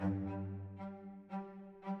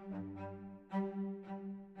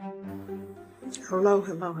Hello,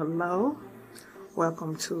 hello, hello.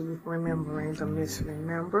 Welcome to Remembering the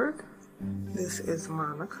Misremembered. This is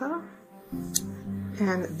Monica.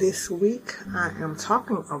 And this week I am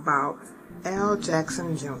talking about Al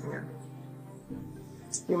Jackson Jr.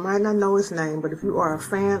 You might not know his name, but if you are a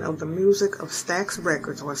fan of the music of Stax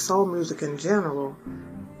Records or soul music in general,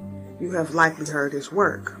 you have likely heard his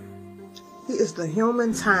work. He is the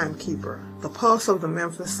human timekeeper, the pulse of the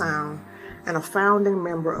Memphis sound, and a founding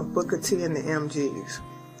member of Booker T and the MGs,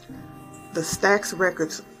 the Stax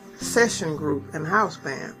Records session group and house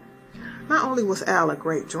band. Not only was Al a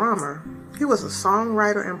great drummer, he was a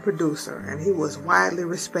songwriter and producer, and he was widely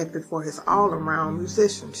respected for his all-around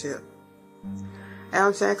musicianship.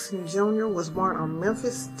 Al Jackson Jr. was born in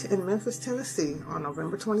Memphis, Tennessee on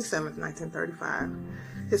November 27, 1935.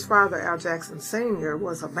 His father, Al Jackson Sr.,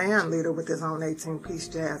 was a band leader with his own 18-piece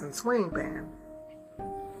jazz and swing band.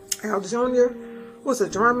 Al Jr. was a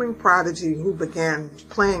drumming prodigy who began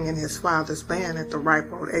playing in his father's band at the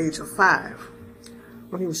ripe old age of 5.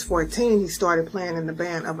 When he was 14, he started playing in the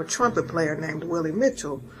band of a trumpet player named Willie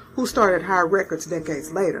Mitchell, who started High Records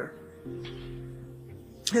decades later.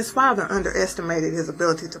 His father underestimated his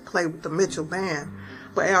ability to play with the Mitchell band,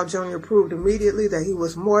 but Al Jr. proved immediately that he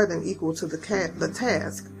was more than equal to the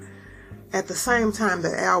task. At the same time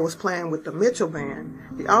that Al was playing with the Mitchell band,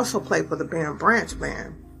 he also played for the Ben Branch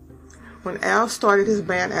band. When Al started his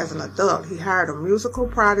band as an adult, he hired a musical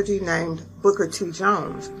prodigy named Booker T.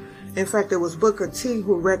 Jones. In fact, it was Booker T.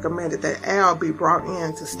 who recommended that Al be brought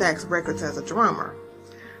in to Stax Records as a drummer.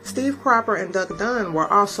 Steve Cropper and Duck Dunn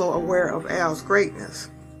were also aware of Al's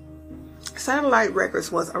greatness. Satellite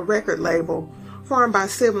Records was a record label formed by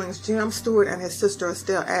siblings Jim Stewart and his sister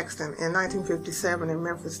Estelle Axton in 1957 in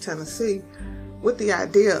Memphis, Tennessee, with the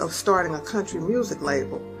idea of starting a country music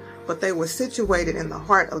label. But they were situated in the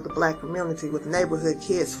heart of the black community, with neighborhood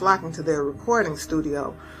kids flocking to their recording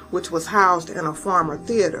studio, which was housed in a former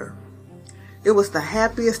theater. It was the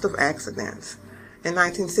happiest of accidents. In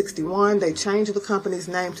 1961, they changed the company's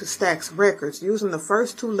name to Stax Records, using the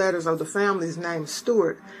first 2 letters of the family's name,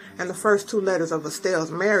 Stewart, and the first 2 letters of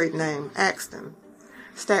Estelle's married name, Axton.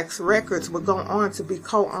 Stax Records would go on to be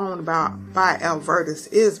co-owned by Albertus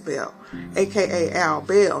Isbell, a.k.a. Al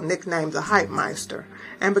Bell, nicknamed the Hype Meister,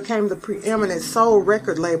 and became the preeminent soul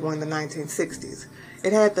record label in the 1960s.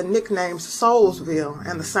 It had the nicknames Soulsville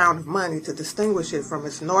and the Sound of Money to distinguish it from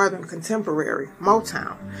its northern contemporary,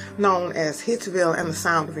 Motown, known as Hitsville and the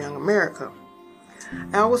Sound of Young America.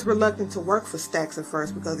 Al was reluctant to work for Stax at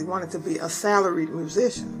first because he wanted to be a salaried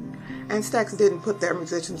musician, and Stax didn't put their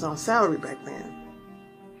musicians on salary back then.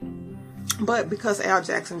 But because Al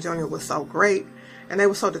Jackson Jr. was so great, and they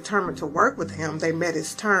were so determined to work with him, they met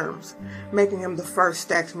his terms, making him the first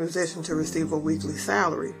Stax musician to receive a weekly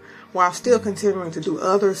salary, while still continuing to do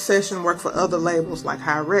other session work for other labels like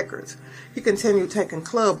High Records. He continued taking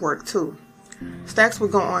club work too. Stax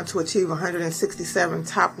would go on to achieve 167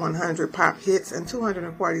 top 100 pop hits and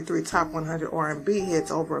 243 top 100 R&B hits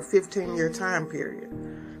over a 15-year time period.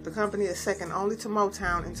 The company is second only to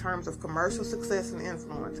Motown in terms of commercial success and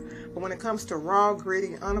influence, but when it comes to raw,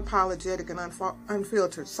 gritty, unapologetic, and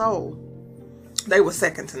unfiltered soul, they were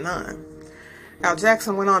second to none. Al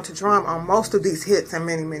Jackson went on to drum on most of these hits and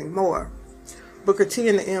many, many more. Booker T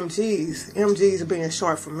and the MGs being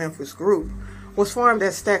short for Memphis Group, was formed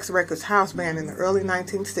as Stax Records house band in the early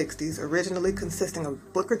 1960s, originally consisting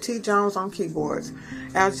of Booker T. Jones on keyboards,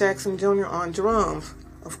 Al Jackson Jr. on drums,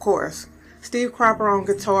 of course, Steve Cropper on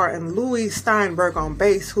guitar, and Louis Steinberg on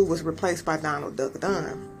bass, who was replaced by Donald Duck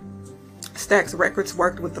Dunn. Stax Records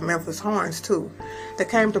worked with the Memphis Horns, too. They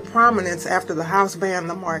came to prominence after the house band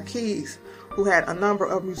The Marquis, who had a number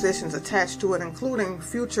of musicians attached to it, including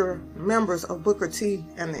future members of Booker T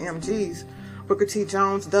and the MGs, Booker T.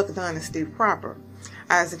 Jones, Duck Dunn, and Steve Cropper.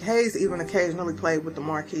 Isaac Hayes even occasionally played with the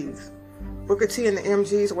Marquis. Booker T and the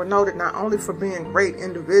MGs were noted not only for being great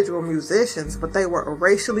individual musicians, but they were a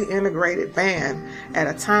racially integrated band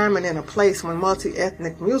at a time and in a place when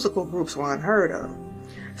multi-ethnic musical groups were unheard of.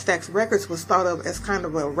 Stax Records was thought of as kind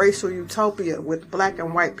of a racial utopia, with black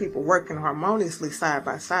and white people working harmoniously side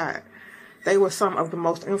by side. They were some of the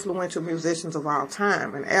most influential musicians of all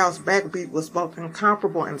time, and Al's backbeat was both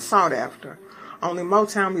incomparable and sought after. Only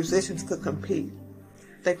Motown musicians could compete.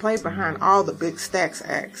 They played behind all the big Stax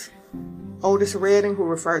acts. Otis Redding, who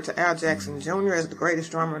referred to Al Jackson Jr. as the greatest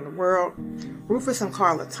drummer in the world, Rufus and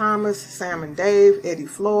Carla Thomas, Sam and Dave, Eddie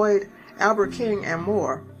Floyd, Albert King, and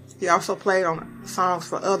more. He also played on songs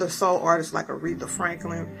for other soul artists like Aretha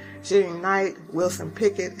Franklin, Jean Knight, Wilson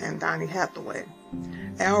Pickett, and Donny Hathaway.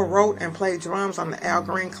 Al wrote and played drums on the Al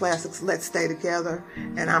Green classics Let's Stay Together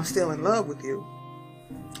and I'm Still in Love with You.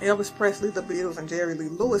 Elvis Presley, the Beatles, and Jerry Lee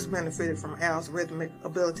Lewis benefited from Al's rhythmic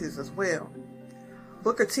abilities as well.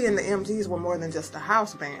 Booker T and the MGs were more than just a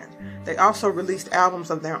house band. They also released albums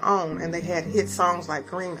of their own, and they had hit songs like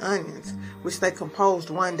Green Onions, which they composed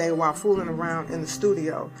one day while fooling around in the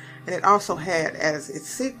studio, and it also had as its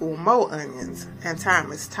sequel Mo Onions and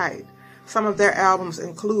Time Is Tight. Some of their albums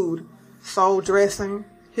include Soul Dressing,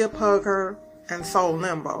 Hip Hugger, and Soul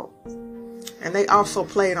Limbo. And they also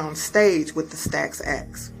played on stage with the Stax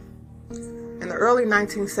Acts. In the early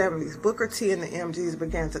 1970s, Booker T and the MGs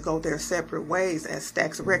began to go their separate ways as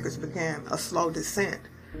Stax Records began a slow descent.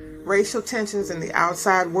 Racial tensions in the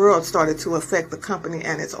outside world started to affect the company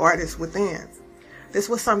and its artists within. This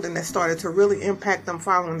was something that started to really impact them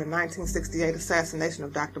following the 1968 assassination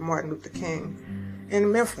of Dr. Martin Luther King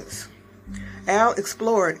in Memphis. Al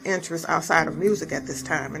explored interests outside of music at this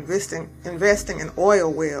time, investing in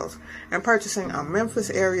oil wells and purchasing a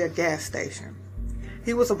Memphis area gas station.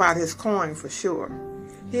 He was about his coin for sure.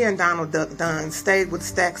 He and Donald Duck Dunn stayed with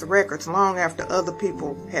Stax Records long after other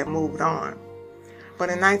people had moved on. But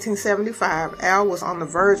in 1975, Al was on the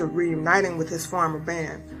verge of reuniting with his former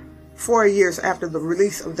band, 4 years after the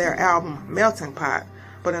release of their album Melting Pot,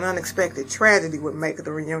 but an unexpected tragedy would make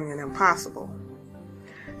the reunion impossible.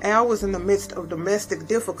 Al was in the midst of domestic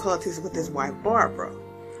difficulties with his wife Barbara.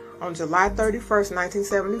 On July 31st,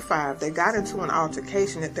 1975, they got into an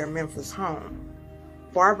altercation at their Memphis home.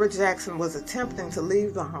 Barbara Jackson was attempting to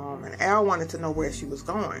leave the home, and Al wanted to know where she was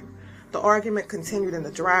going. The argument continued in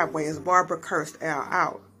the driveway as Barbara cursed Al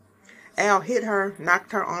out. Al hit her,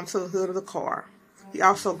 knocked her onto the hood of the car. He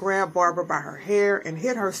also grabbed Barbara by her hair and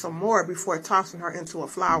hit her some more before tossing her into a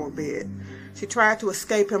flower bed. She tried to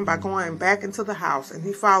escape him by going back into the house, and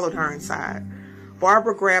he followed her inside.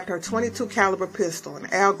 Barbara grabbed her .22 caliber pistol,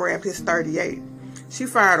 and Al grabbed his .38. She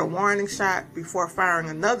fired a warning shot before firing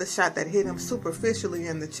another shot that hit him superficially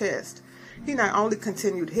in the chest. He not only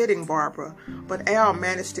continued hitting Barbara, but Al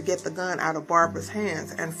managed to get the gun out of Barbara's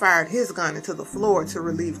hands and fired his gun into the floor to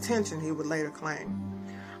relieve tension, he would later claim.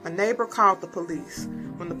 A neighbor called the police.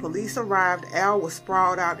 When the police arrived, Al was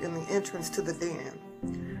sprawled out in the entrance to the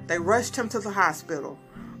den. They rushed him to the hospital.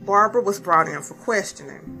 Barbara was brought in for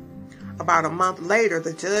questioning. About a month later,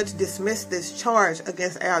 the judge dismissed this charge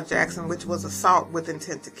against Al Jackson, which was assault with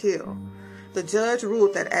intent to kill. The judge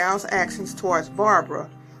ruled that Al's actions towards Barbara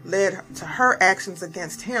led to her actions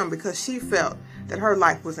against him because she felt that her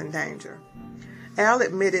life was in danger. Al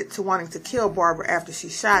admitted to wanting to kill Barbara after she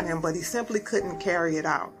shot him, but he simply couldn't carry it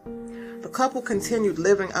out. The couple continued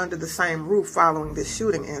living under the same roof following this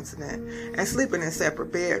shooting incident and sleeping in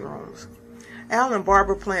separate bedrooms. Al and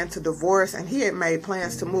Barbara planned to divorce, and he had made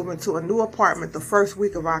plans to move into a new apartment the first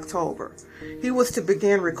week of October. He was to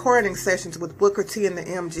begin recording sessions with Booker T and the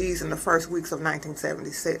MGs in the first weeks of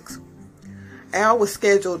 1976. Al was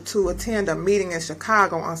scheduled to attend a meeting in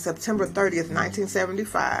Chicago on September 30th,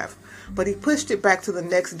 1975, but he pushed it back to the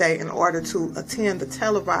next day in order to attend the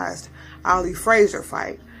televised Ali Frazier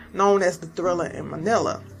fight, known as the Thriller in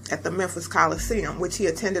Manila, at the Memphis Coliseum, which he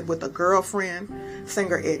attended with a girlfriend,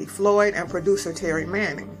 singer Eddie Floyd, and producer Terry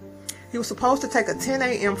Manning. He was supposed to take a 10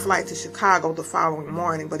 a.m. flight to Chicago the following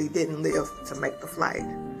morning, but he didn't live to make the flight.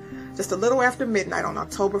 Just a little after midnight on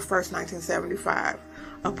October 1st, 1975,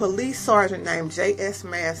 a police sergeant named J.S.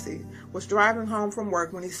 Massey was driving home from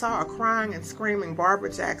work when he saw a crying and screaming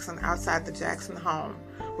Barbara Jackson outside the Jackson home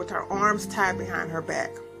with her arms tied behind her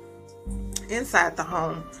back. Inside the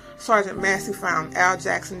home, Sergeant Massey found Al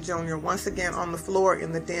Jackson Jr. once again on the floor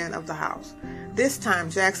in the den of the house. This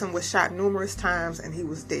time, Jackson was shot numerous times and he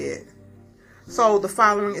was dead. So the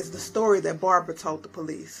following is the story that Barbara told the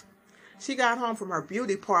police. She got home from her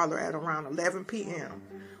beauty parlor at around 11 p.m.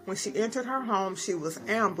 When she entered her home, she was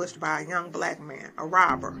ambushed by a young black man, a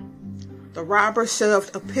robber. The robber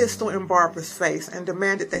shoved a pistol in Barbara's face and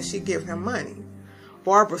demanded that she give him money.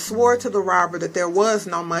 Barbara swore to the robber that there was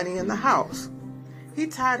no money in the house. He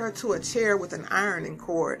tied her to a chair with an ironing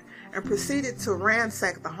cord and proceeded to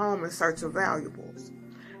ransack the home in search of valuables.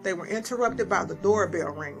 They were interrupted by the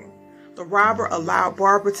doorbell ringing. The robber allowed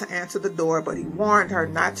Barbara to answer the door, but he warned her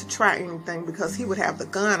not to try anything because he would have the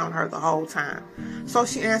gun on her the whole time. So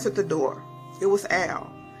she answered the door. It was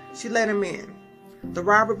Al. She let him in. The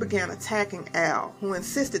robber began attacking Al, who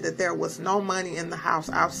insisted that there was no money in the house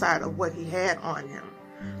outside of what he had on him.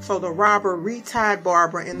 So the robber retied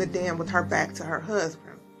Barbara in the den with her back to her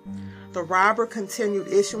husband. The robber continued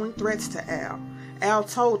issuing threats to Al. Al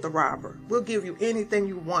told the robber, "We'll give you anything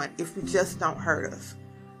you want if you just don't hurt us."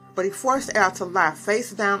 But he forced Al to lie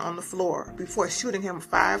face down on the floor before shooting him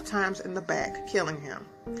 5 times in the back, killing him.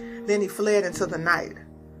 Then he fled into the night.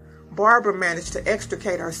 Barbara managed to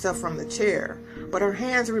extricate herself from the chair, but her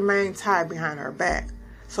hands remained tied behind her back,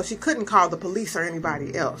 so she couldn't call the police or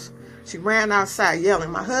anybody else. She ran outside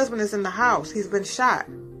yelling, "My husband is in the house. He's been shot."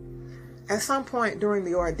 At some point during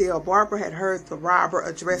the ordeal, Barbara had heard the robber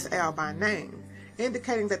address Al by name,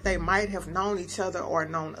 indicating that they might have known each other or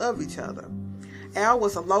known of each other. Al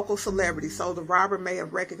was a local celebrity, so the robber may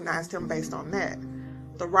have recognized him based on that.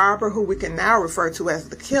 The robber, who we can now refer to as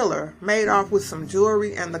the killer, made off with some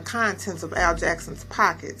jewelry and the contents of Al Jackson's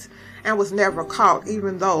pockets and was never caught,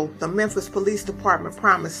 even though the Memphis Police Department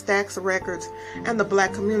promised Stax Records and the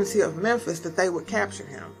black community of Memphis that they would capture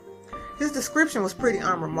him. His description was pretty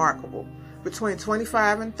unremarkable. Between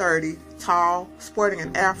 25 and 30, tall, sporting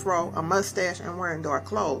an afro, a mustache, and wearing dark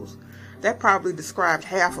clothes. That probably described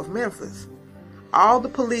half of Memphis. All the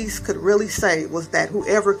police could really say was that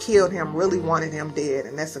whoever killed him really wanted him dead,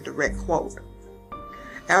 and that's a direct quote.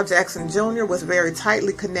 Al Jackson Jr. was very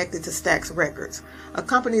tightly connected to Stax Records, a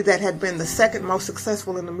company that had been the second most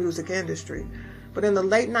successful in the music industry. But in the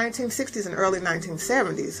late 1960s and early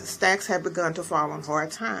 1970s, Stax had begun to fall on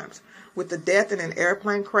hard times, with the death in an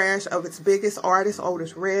airplane crash of its biggest artist,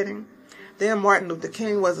 Otis Redding. Then Martin Luther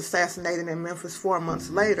King was assassinated in Memphis 4 months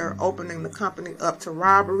later, opening the company up to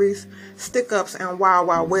robberies, stick-ups, and Wild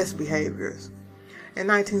Wild West behaviors. In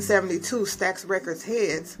 1972, Stax Records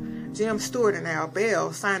heads, Jim Stewart and Al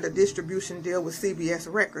Bell, signed a distribution deal with CBS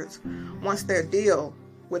Records once their deal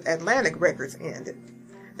with Atlantic Records ended.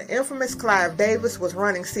 The infamous Clive Davis was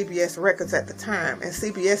running CBS Records at the time, and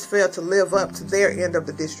CBS failed to live up to their end of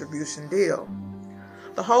the distribution deal.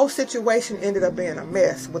 The whole situation ended up being a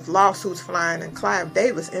mess, with lawsuits flying, and Clive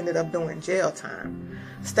Davis ended up doing jail time.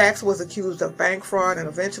 Stax was accused of bank fraud and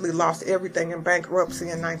eventually lost everything in bankruptcy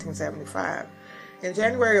in 1975. In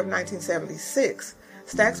January of 1976,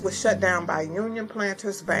 Stax was shut down by Union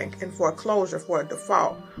Planters Bank in foreclosure for a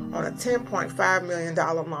default on a $10.5 million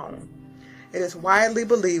loan. It is widely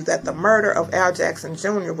believed that the murder of Al Jackson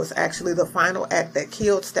Jr. was actually the final act that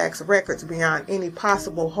killed Stax Records beyond any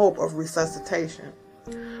possible hope of resuscitation.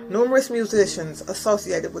 Numerous musicians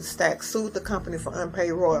associated with Stax sued the company for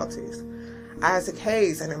unpaid royalties. Isaac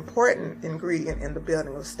Hayes, an important ingredient in the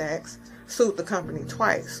building of Stax, sued the company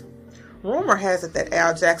twice. Rumor has it that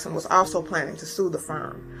Al Jackson was also planning to sue the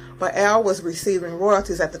firm, but Al was receiving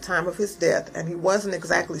royalties at the time of his death, and he wasn't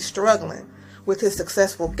exactly struggling with his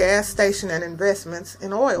successful gas station and investments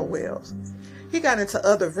in oil wells. He got into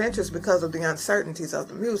other ventures because of the uncertainties of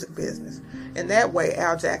the music business. In that way,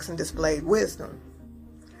 Al Jackson displayed wisdom.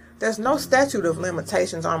 There's no statute of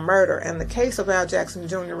limitations on murder, and the case of Al Jackson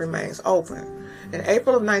Jr. remains open. In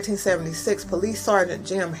April of 1976, Police Sergeant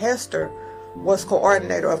Jim Hester was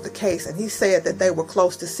coordinator of the case, and he said that they were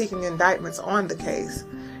close to seeking indictments on the case.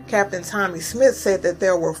 Captain Tommy Smith said that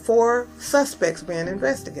there were 4 suspects being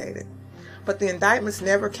investigated. But the indictments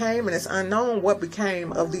never came, and it's unknown what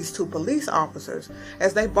became of these 2 police officers,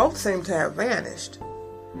 as they both seem to have vanished.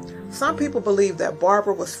 Some people believe that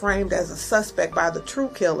Barbara was framed as a suspect by the true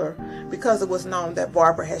killer because it was known that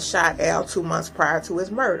Barbara had shot Al 2 months prior to his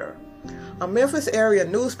murder. A Memphis area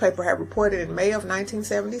newspaper had reported in May of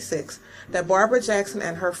 1976 that Barbara Jackson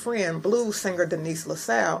and her friend, blues singer Denise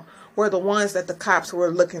LaSalle, were the ones that the cops were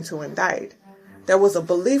looking to indict. There was a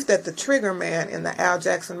belief that the trigger man in the Al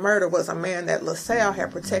Jackson murder was a man that LaSalle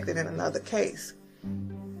had protected in another case.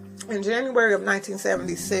 In January of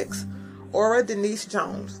 1976, Ora Denise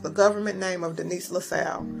Jones, the government name of Denise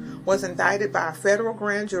LaSalle, was indicted by a federal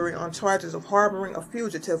grand jury on charges of harboring a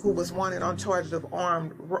fugitive who was wanted on charges of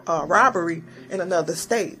armed robbery in another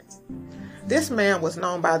state. This man was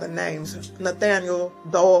known by the names Nathaniel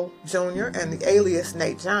Dole Jr. and the alias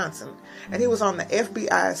Nate Johnson, and he was on the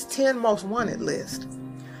FBI's 10 most wanted list.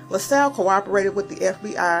 LaSalle cooperated with the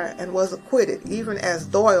FBI and was acquitted, even as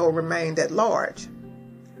Doyle remained at large.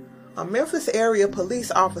 A Memphis area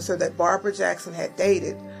police officer that Barbara Jackson had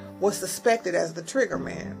dated was suspected as the trigger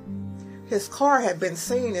man. His car had been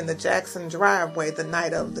seen in the Jackson driveway the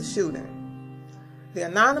night of the shooting. The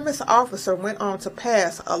anonymous officer went on to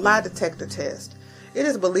pass a lie detector test. It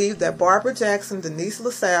is believed that Barbara Jackson, Denise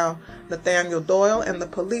LaSalle, Nathaniel Doyle, and the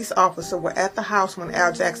police officer were at the house when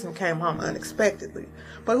Al Jackson came home unexpectedly.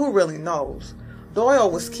 But who really knows? Doyle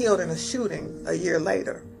was killed in a shooting a year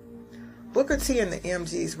later. Booker T and the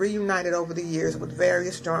MGs reunited over the years with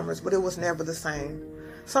various drummers, but it was never the same.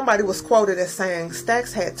 Somebody was quoted as saying,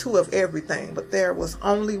 Stax had 2 of everything, but there was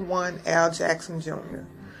only one Al Jackson Jr.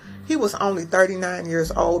 He was only 39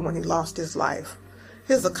 years old when he lost his life.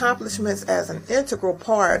 His accomplishments as an integral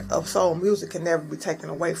part of soul music can never be taken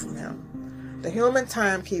away from him. The human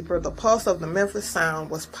timekeeper, the pulse of the Memphis sound,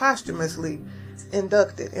 was posthumously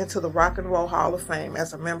inducted into the Rock and Roll Hall of Fame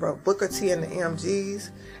as a member of Booker T and the MGs,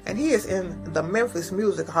 and he is in the Memphis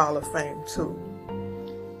Music Hall of Fame too.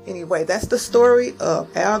 Anyway, that's the story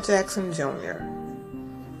of Al Jackson Jr.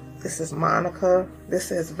 This is Monica. This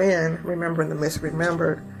has been Remembering the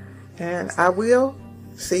Misremembered, and I will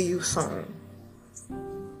see you soon.